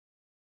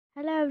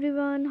Hello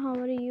everyone, how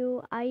are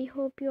you? I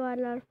hope you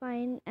all are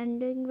fine and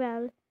doing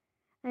well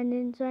and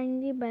enjoying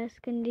the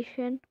best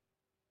condition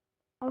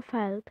of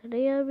health.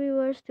 Dear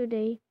viewers,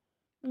 today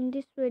in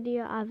this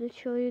video I will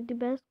show you the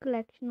best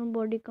collection of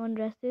bodycon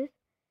dresses.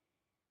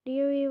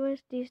 Dear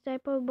viewers, these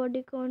type of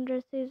bodycon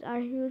dresses are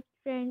huge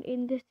trend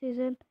in this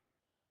season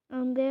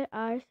and there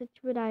are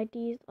such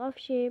varieties of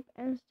shape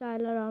and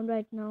style around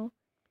right now.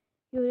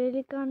 You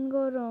really can't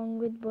go wrong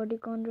with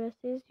bodycon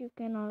dresses. You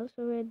can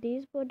also wear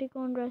these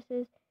bodycon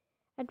dresses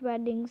at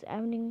weddings,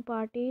 evening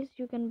parties.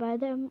 You can buy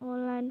them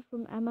online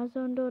from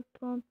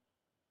Amazon.com,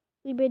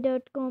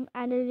 eBay.com,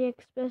 and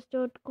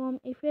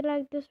AliExpress.com. If you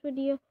like this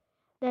video,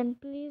 then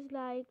please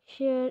like,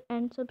 share,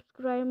 and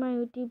subscribe my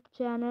YouTube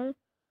channel.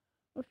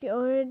 If you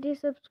already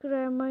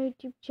subscribe my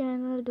YouTube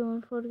channel,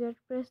 don't forget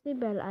to press the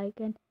bell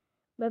icon.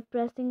 By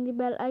pressing the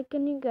bell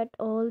icon, you get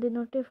all the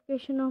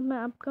notification of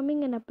my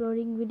upcoming and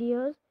uploading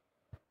videos.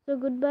 So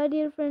goodbye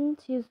dear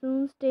friends, see you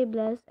soon, stay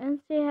blessed and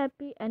stay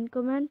happy and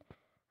comment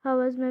how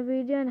was my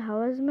video and how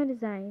was my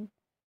design.